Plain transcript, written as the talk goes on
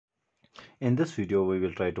In this video, we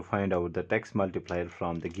will try to find out the tax multiplier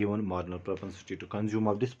from the given marginal propensity to consume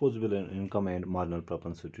of disposable income and marginal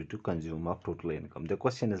propensity to consume of total income. The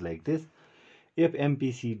question is like this: if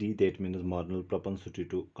MPCD, that means marginal propensity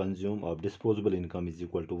to consume of disposable income, is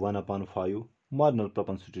equal to 1 upon 5, marginal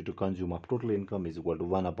propensity to consume of total income is equal to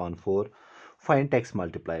 1 upon 4, find tax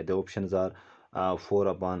multiplier. The options are 4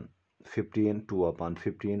 upon 15, 2 upon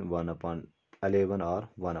 15, 1 upon 11, or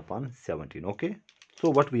 1 upon 17. Okay, so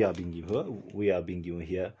what we are being given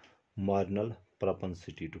here, marginal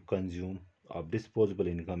propensity to consume of disposable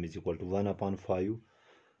income is equal to 1 upon 5.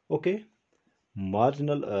 Okay,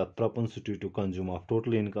 marginal propensity to consume of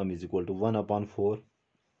total income is equal to 1 upon 4.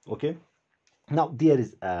 Okay, now there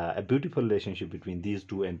is a beautiful relationship between these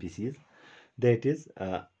two MPCs, that is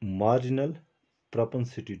marginal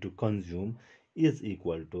propensity to consume is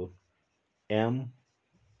equal to MPCD,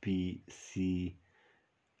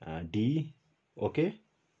 okay,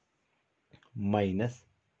 minus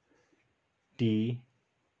T,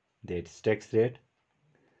 that's tax rate,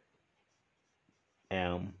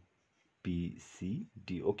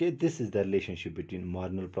 MPCD. Okay, this is the relationship between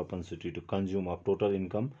marginal propensity to consume of total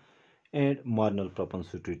income and marginal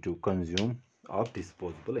propensity to consume of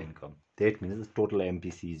disposable income. That means total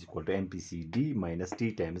MPC is equal to MPCD minus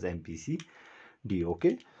T times MPCD.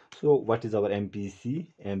 Okay, so what is our MPC?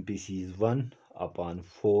 MPC is 1 upon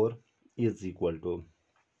 4 is equal to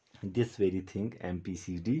this very thing.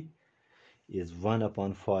 MPCD is 1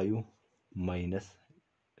 upon 5 minus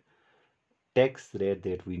tax rate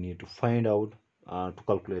that we need to find out to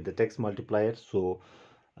calculate the tax multiplier. So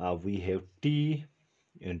we have T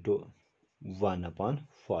into 1 upon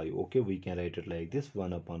 5. Okay, we can write it like this: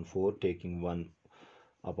 1 upon 4, taking 1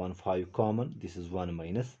 upon 5 common, this is 1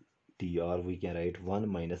 minus T, or we can write 1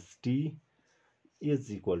 minus T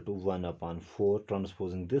is equal to 1 upon 4.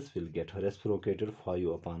 Transposing this will get reciprocated, 5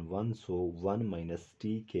 upon 1, so 1 minus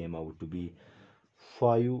T came out to be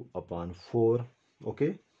 5 upon 4.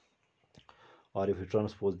 Okay, or if you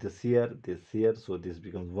transpose this here, so this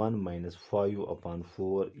becomes 1 minus 5 upon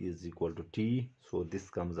 4 is equal to T. So this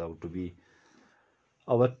comes out to be,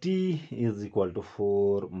 our T is equal to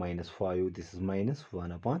 4 minus 5, this is minus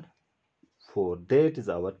 1 upon 4. That is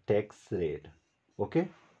our tax rate. Okay,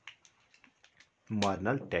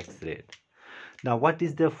 marginal tax rate. Now what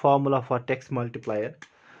is the formula for tax multiplier?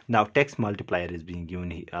 Now tax multiplier is being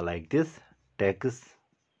given here like this: tax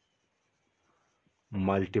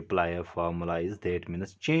multiplier formula is, that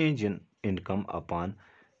means change in income upon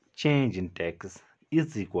change in tax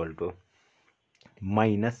is equal to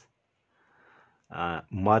minus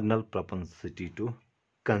marginal propensity to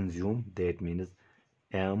consume, that means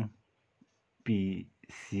MPC,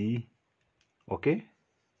 okay,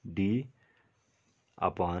 D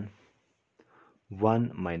upon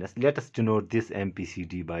 1 minus, let us denote this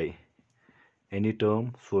MPCD by any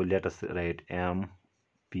term, so let us write MPCD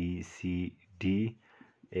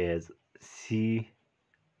as C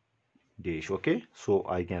dash. Okay, so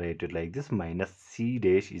I can write it like this: minus C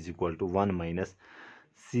dash is equal to 1 minus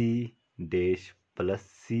C dash plus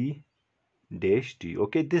C dash T.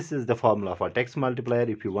 Okay, this is the formula for tax multiplier.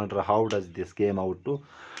 If you wonder how does this came out to,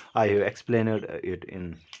 I have explained it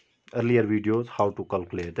in earlier videos how to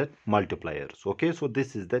calculate the multipliers. Okay, so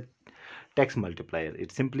this is the tax multiplier.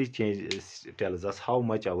 It simply tells us how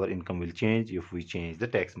much our income will change if we change the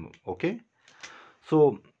tax. Okay,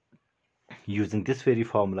 so using this very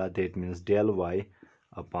formula, that means del y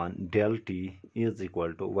upon del t is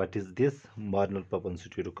equal to, what is this? Marginal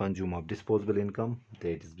propensity to consume of disposable income,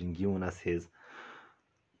 that is being given us as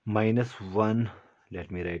minus 1.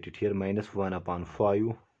 Let me write it here: minus 1 upon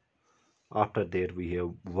 5. After that we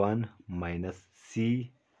have 1 minus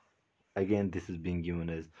c, again this is being given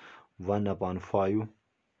as 1 upon 5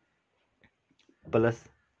 plus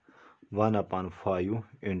 1 upon 5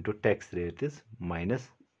 into tax rate is minus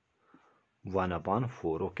 1 upon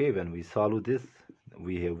 4. Okay, when we solve this,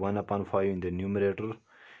 we have 1 upon 5 in the numerator.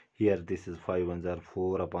 Here this is 5 ones are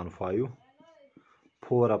 4 upon 5.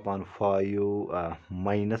 4 upon 5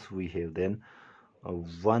 minus, we have then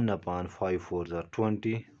 1 upon 5 fours are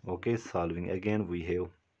 20. Okay, solving again we have,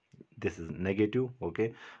 this is negative.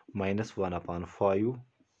 Okay, minus 1 upon 5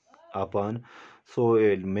 upon, so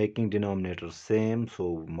making denominator same,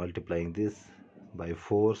 so multiplying this by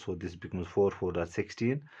 4, so this becomes 4 4 are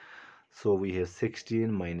 16. So we have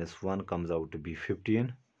 16 minus 1 comes out to be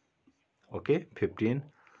 15. Okay, 15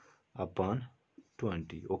 upon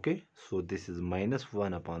 20. Okay, so this is minus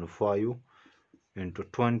 1 upon 5 into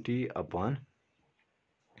 20 upon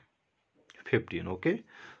 15. Okay,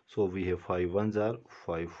 so we have 5 ones are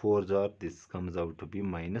 5 fours are, this comes out to be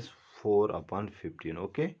minus 4 upon 15.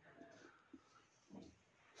 Okay,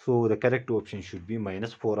 So the correct option should be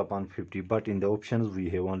minus 4 upon 50, but in the options we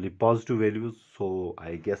have only positive values, so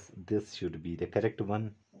I guess this should be the correct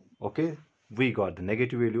one. Okay, we got the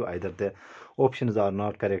negative value. Either the options are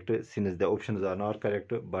not correct. Since the options are not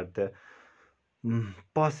correct, but the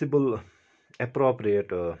possible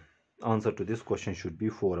appropriate answer to this question should be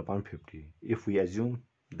 4 upon 50 if we assume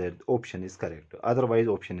that option is correct. Otherwise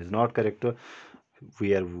option is not correct,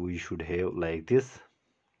 where we should have like this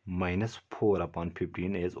minus 4 upon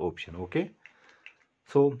 15 as option. Okay,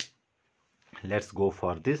 so let's go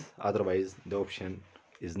for this, otherwise the option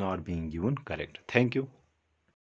is not being given correct. Thank you.